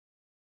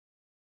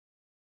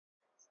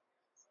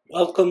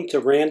Welcome to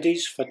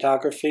Randy's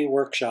Photography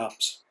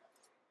Workshops.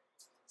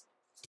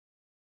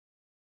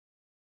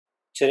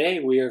 Today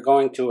we are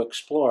going to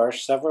explore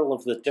several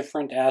of the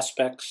different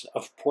aspects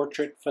of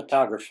portrait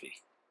photography.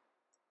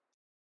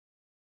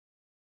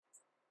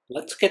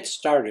 Let's get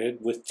started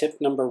with tip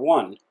number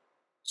 1,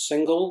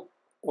 single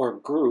or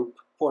group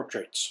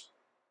portraits.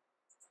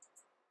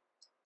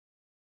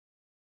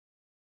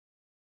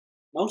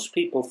 Most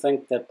people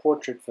think that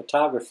portrait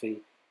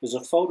photography is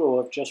a photo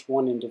of just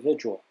one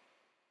individual.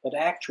 But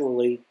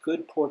actually,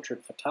 good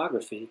portrait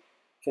photography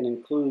can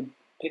include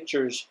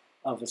pictures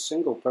of a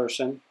single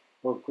person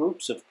or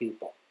groups of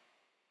people.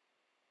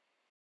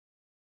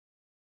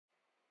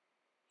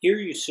 Here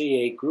you see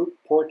a group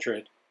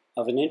portrait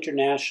of an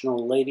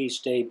International Ladies'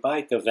 Day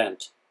bike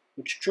event,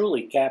 which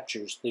truly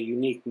captures the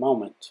unique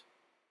moment.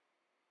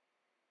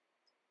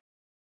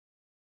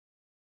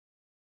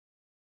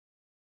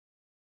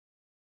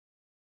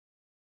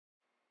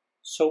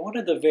 So what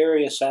are the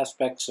various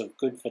aspects of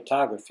good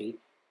photography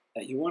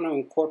that you want to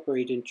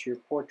incorporate into your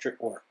portrait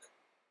work?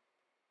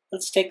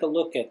 Let's take a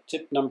look at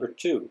tip number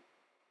 2.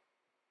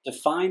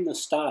 Define the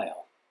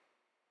style.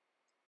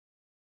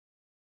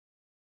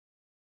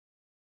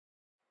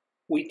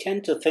 We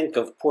tend to think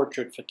of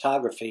portrait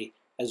photography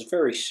as a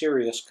very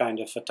serious kind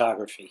of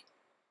photography.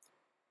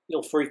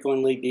 You'll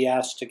frequently be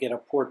asked to get a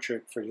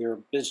portrait for your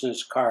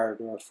business card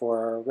or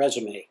for a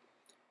resume.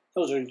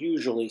 Those are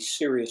usually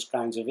serious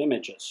kinds of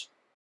images.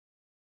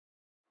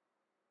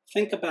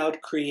 Think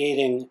about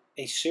creating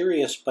a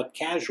serious but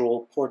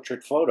casual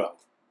portrait photo.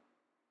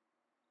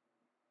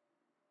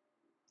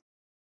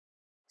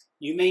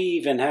 You may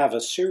even have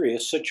a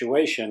serious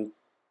situation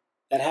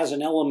that has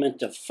an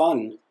element of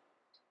fun,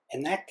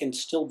 and that can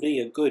still be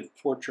a good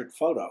portrait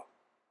photo.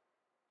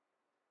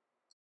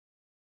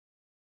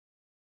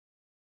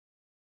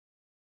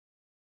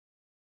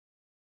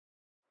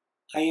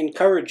 I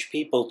encourage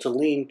people to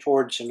lean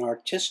towards an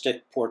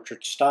artistic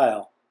portrait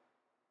style.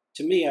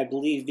 To me, I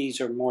believe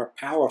these are more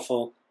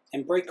powerful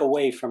and break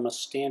away from a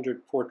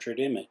standard portrait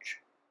image.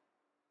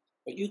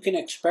 But you can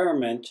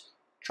experiment,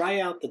 try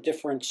out the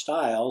different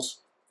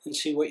styles, and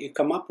see what you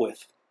come up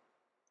with.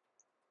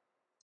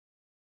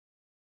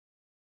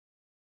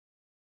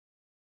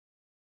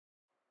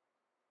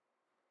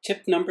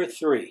 Tip number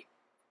 3,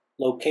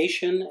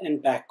 location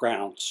and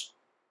backgrounds.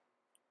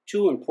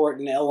 Two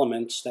important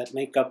elements that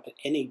make up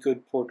any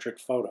good portrait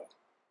photo.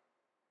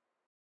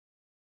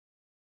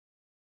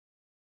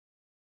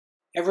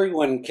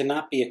 Everyone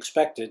cannot be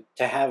expected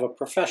to have a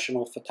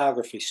professional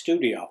photography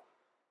studio,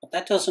 but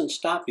that doesn't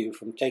stop you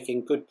from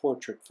taking good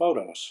portrait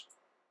photos.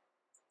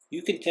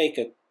 You can take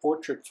a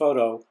portrait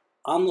photo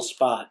on the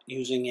spot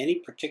using any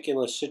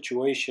particular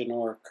situation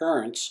or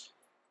occurrence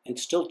and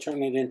still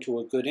turn it into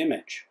a good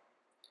image.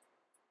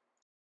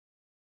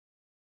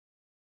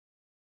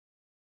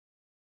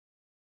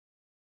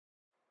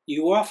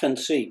 You often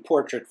see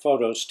portrait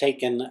photos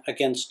taken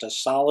against a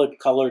solid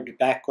colored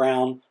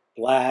background,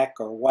 black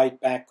or white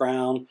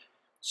background,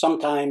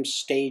 sometimes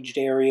staged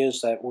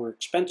areas that were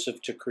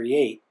expensive to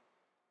create.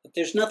 But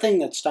there's nothing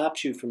that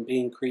stops you from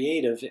being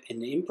creative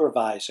and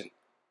improvising.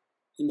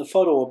 In the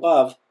photo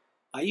above,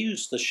 I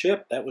used the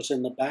ship that was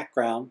in the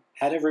background,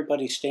 had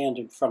everybody stand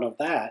in front of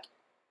that,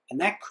 and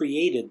that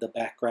created the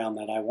background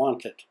that I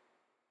wanted.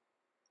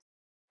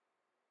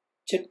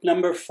 Tip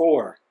number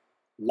 4,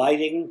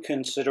 lighting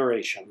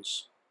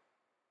considerations.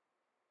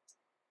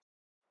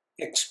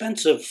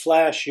 Expensive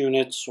flash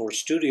units or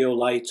studio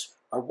lights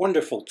are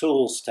wonderful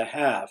tools to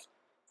have,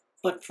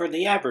 but for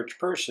the average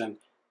person,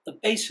 the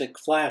basic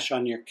flash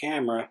on your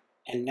camera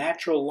and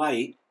natural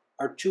light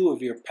are two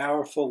of your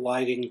powerful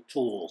lighting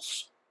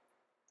tools.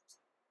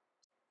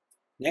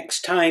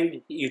 Next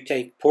time you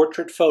take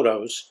portrait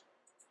photos,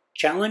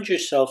 challenge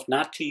yourself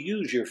not to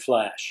use your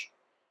flash.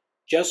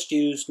 Just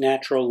use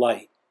natural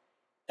light.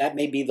 That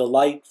may be the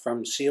light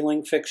from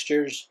ceiling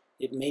fixtures,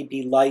 it may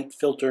be light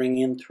filtering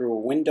in through a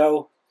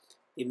window,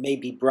 it may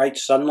be bright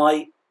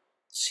sunlight.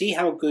 See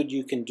how good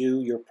you can do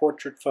your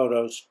portrait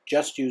photos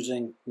just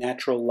using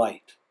natural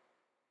light.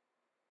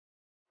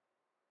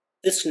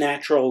 This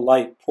natural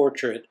light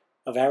portrait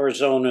of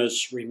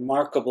Arizona's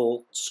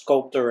remarkable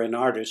sculptor and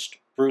artist,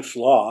 Bruce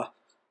Law,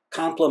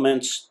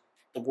 complements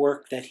the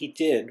work that he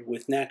did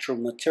with natural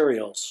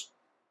materials.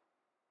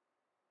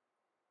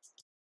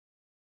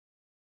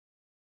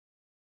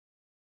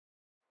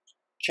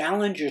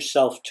 Challenge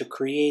yourself to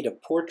create a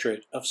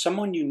portrait of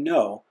someone you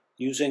know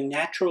using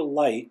natural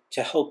light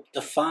to help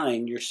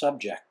define your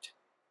subject.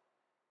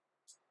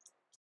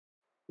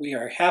 We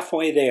are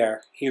halfway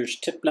there. Here's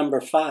tip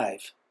number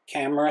 5,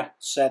 camera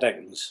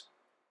settings.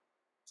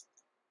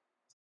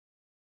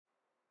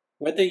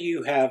 Whether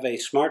you have a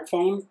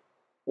smartphone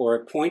or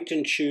a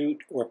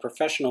point-and-shoot or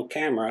professional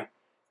camera,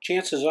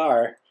 chances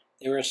are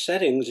there are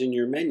settings in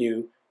your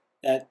menu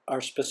that are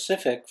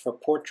specific for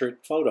portrait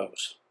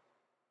photos.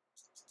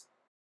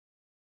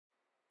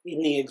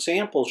 In the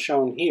example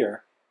shown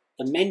here,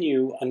 the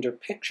menu under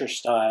Picture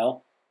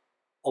Style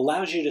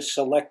allows you to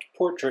select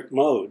Portrait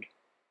Mode.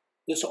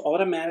 This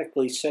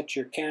automatically sets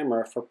your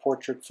camera for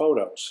portrait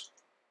photos.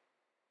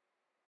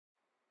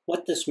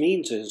 What this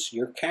means is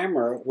your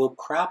camera will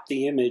crop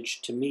the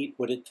image to meet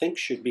what it thinks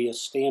should be a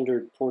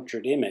standard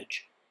portrait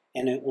image,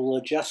 and it will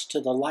adjust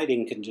to the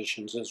lighting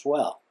conditions as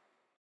well.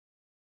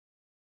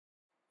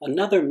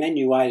 Another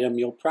menu item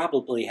you'll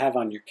probably have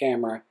on your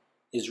camera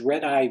is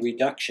red eye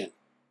reduction.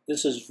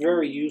 This is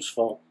very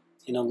useful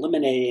in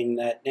eliminating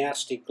that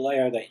nasty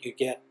glare that you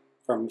get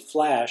from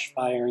flash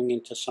firing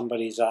into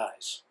somebody's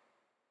eyes.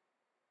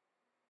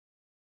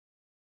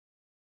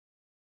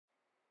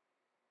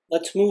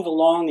 Let's move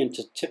along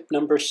into tip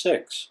number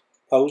 6,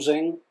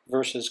 posing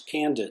versus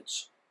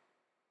candids.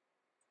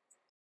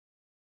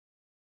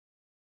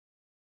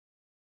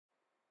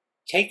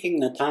 Taking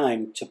the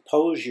time to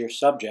pose your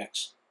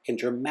subjects can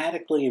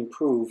dramatically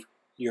improve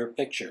your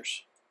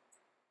pictures.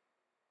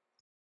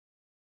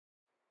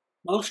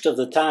 Most of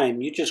the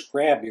time, you just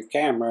grab your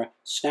camera,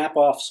 snap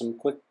off some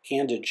quick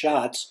candid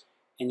shots,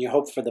 and you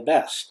hope for the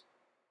best.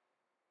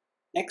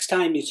 Next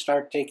time you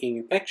start taking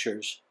your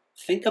pictures,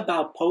 think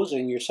about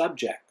posing your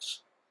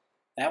subjects.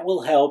 That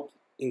will help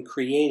in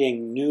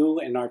creating new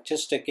and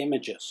artistic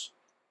images.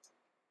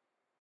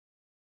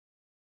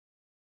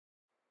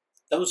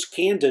 Those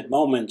candid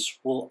moments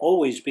will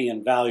always be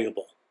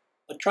invaluable,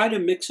 but try to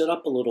mix it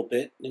up a little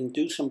bit and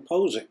do some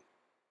posing.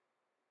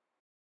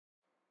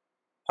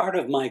 Part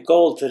of my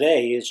goal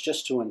today is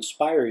just to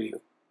inspire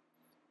you.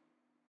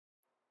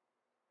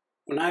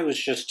 When I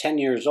was just 10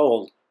 years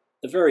old,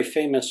 the very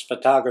famous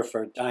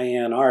photographer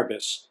Diane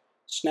Arbus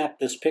snapped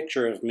this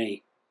picture of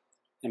me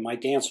and my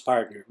dance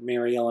partner,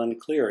 Mary Ellen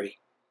Cleary.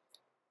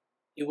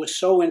 It was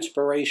so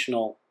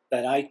inspirational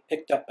that I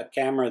picked up a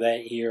camera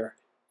that year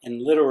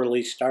and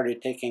literally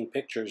started taking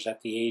pictures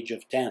at the age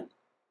of 10.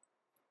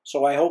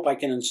 So I hope I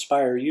can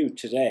inspire you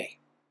today.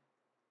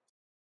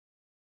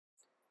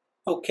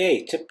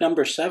 Okay, tip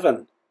number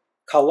 7,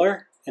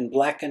 color and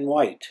black and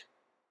white.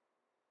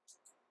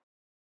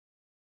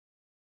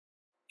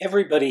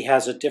 Everybody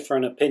has a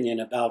different opinion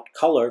about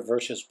color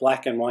versus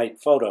black and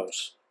white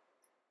photos.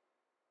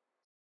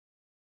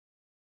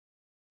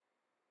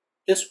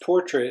 This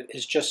portrait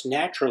is just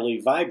naturally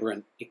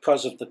vibrant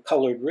because of the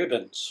colored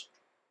ribbons.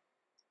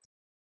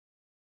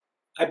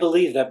 I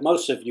believe that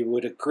most of you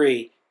would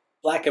agree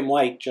black and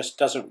white just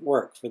doesn't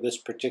work for this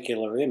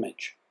particular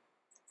image.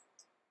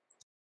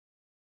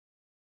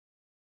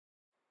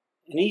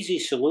 An easy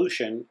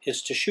solution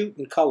is to shoot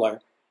in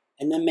color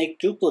and then make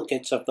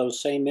duplicates of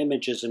those same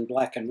images in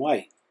black and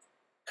white.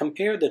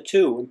 Compare the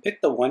two and pick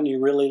the one you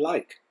really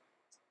like.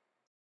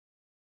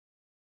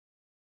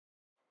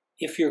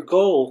 If your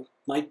goal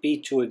might be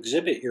to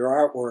exhibit your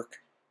artwork,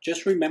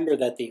 just remember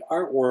that the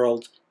art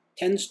world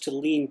tends to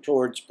lean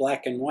towards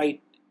black and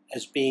white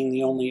as being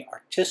the only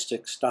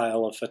artistic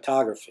style of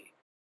photography.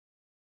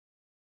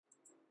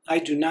 I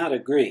do not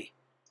agree.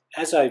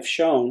 As I've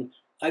shown,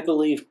 I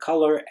believe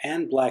color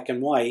and black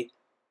and white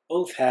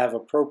both have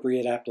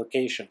appropriate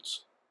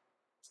applications.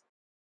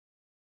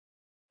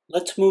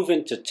 Let's move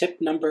into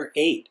tip number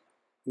 8,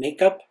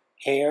 makeup,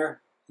 hair,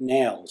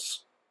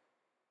 nails.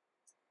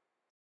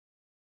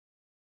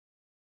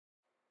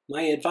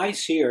 My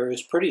advice here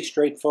is pretty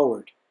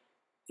straightforward.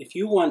 If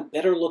you want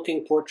better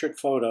looking portrait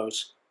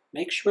photos,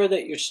 make sure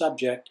that your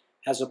subject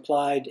has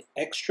applied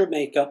extra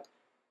makeup,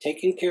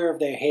 taken care of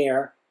their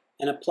hair,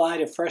 and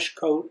applied a fresh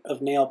coat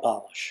of nail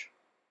polish.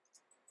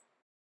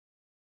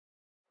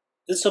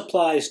 This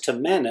applies to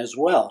men as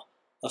well.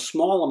 A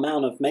small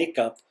amount of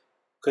makeup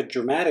could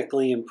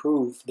dramatically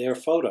improve their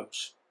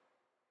photos.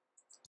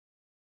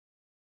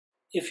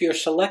 If your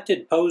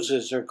selected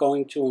poses are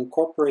going to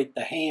incorporate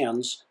the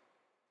hands,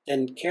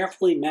 then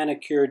carefully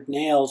manicured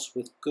nails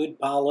with good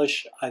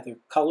polish, either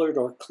colored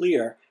or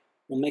clear,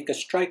 will make a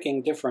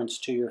striking difference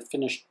to your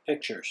finished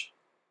pictures.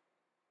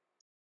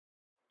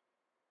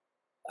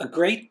 A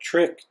great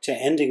trick to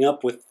ending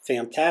up with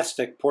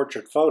fantastic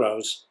portrait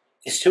photos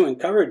is to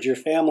encourage your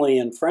family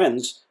and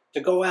friends to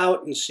go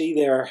out and see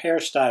their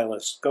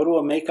hairstylist, go to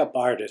a makeup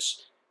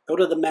artist, go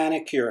to the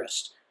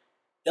manicurist.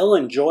 They'll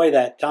enjoy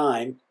that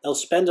time, they'll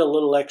spend a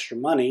little extra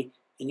money,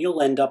 and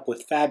you'll end up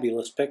with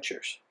fabulous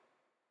pictures.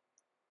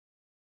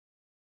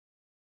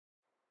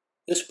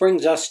 This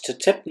brings us to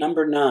tip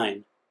number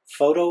 9,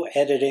 photo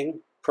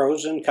editing,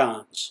 pros and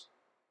cons.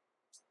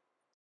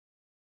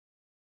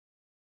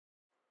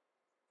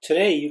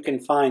 Today you can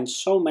find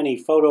so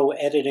many photo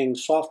editing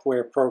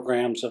software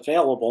programs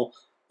available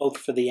both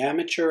for the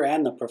amateur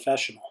and the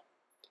professional.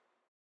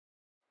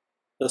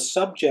 The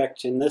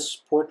subject in this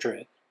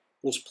portrait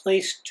was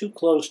placed too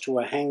close to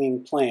a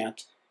hanging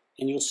plant,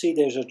 and you'll see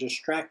there's a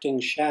distracting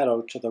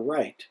shadow to the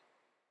right.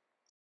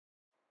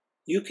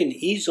 You can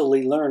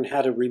easily learn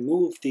how to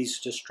remove these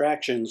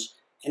distractions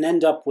and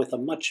end up with a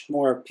much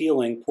more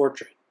appealing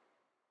portrait.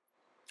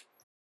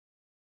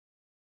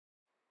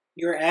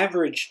 Your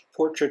average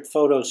portrait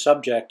photo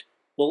subject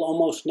will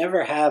almost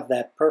never have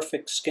that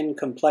perfect skin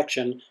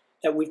complexion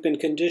that we've been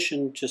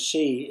conditioned to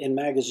see in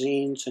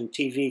magazines and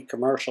TV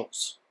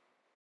commercials.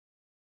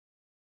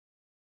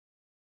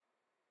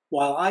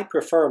 While I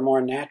prefer a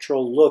more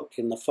natural look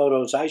in the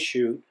photos I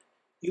shoot,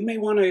 You may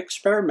want to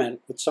experiment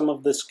with some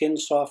of the skin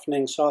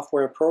softening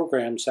software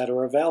programs that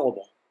are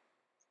available.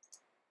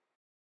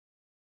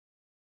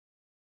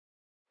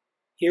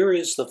 Here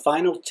is the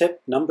final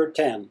tip number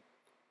 10.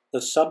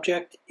 The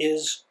subject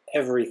is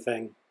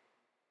everything.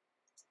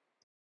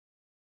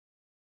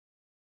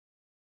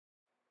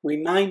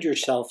 Remind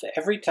yourself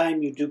every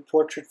time you do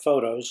portrait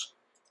photos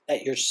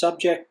that your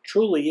subject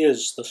truly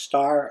is the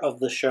star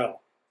of the show.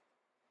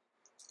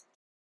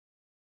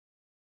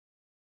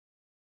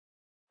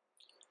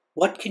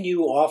 What can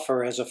you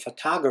offer as a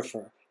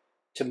photographer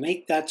to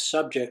make that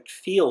subject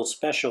feel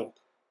special,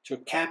 to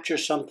capture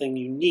something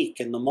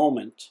unique in the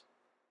moment?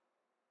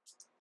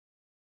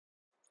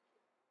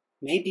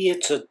 Maybe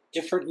it's a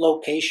different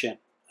location,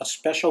 a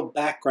special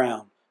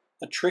background,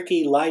 a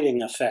tricky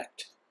lighting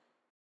effect.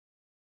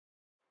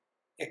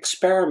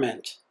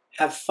 Experiment,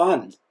 have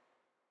fun.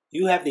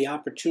 You have the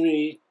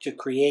opportunity to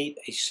create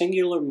a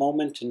singular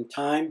moment in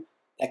time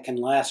that can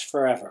last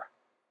forever.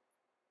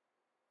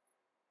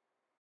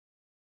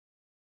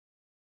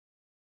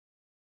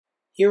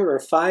 Here are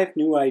 5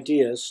 new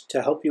ideas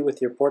to help you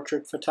with your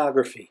portrait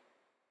photography.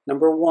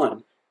 Number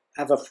 1,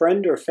 have a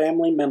friend or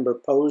family member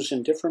pose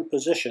in different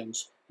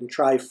positions and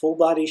try full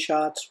body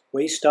shots,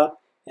 waist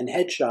up, and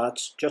head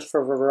shots just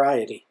for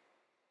variety.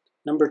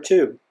 Number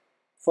 2,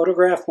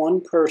 photograph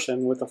one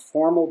person with a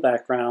formal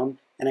background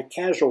and a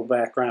casual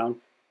background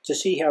to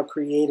see how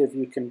creative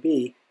you can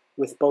be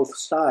with both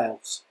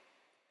styles.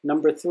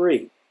 Number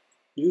 3,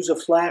 use a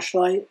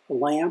flashlight, a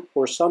lamp,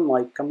 or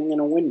sunlight coming in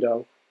a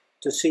window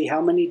to see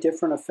how many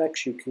different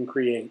effects you can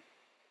create.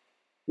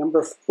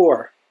 Number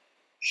 4,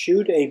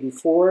 shoot a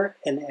before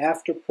and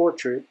after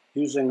portrait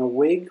using a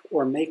wig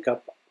or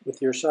makeup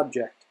with your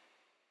subject.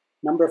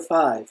 Number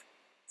 5,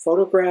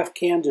 photograph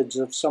candids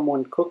of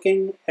someone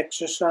cooking,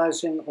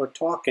 exercising, or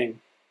talking.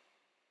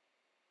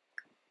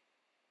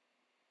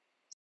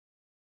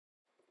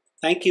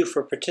 Thank you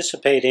for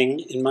participating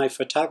in my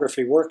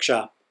photography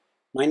workshop.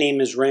 My name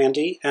is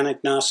Randy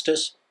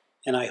Anagnostis,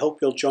 and I hope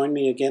you'll join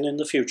me again in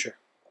the future.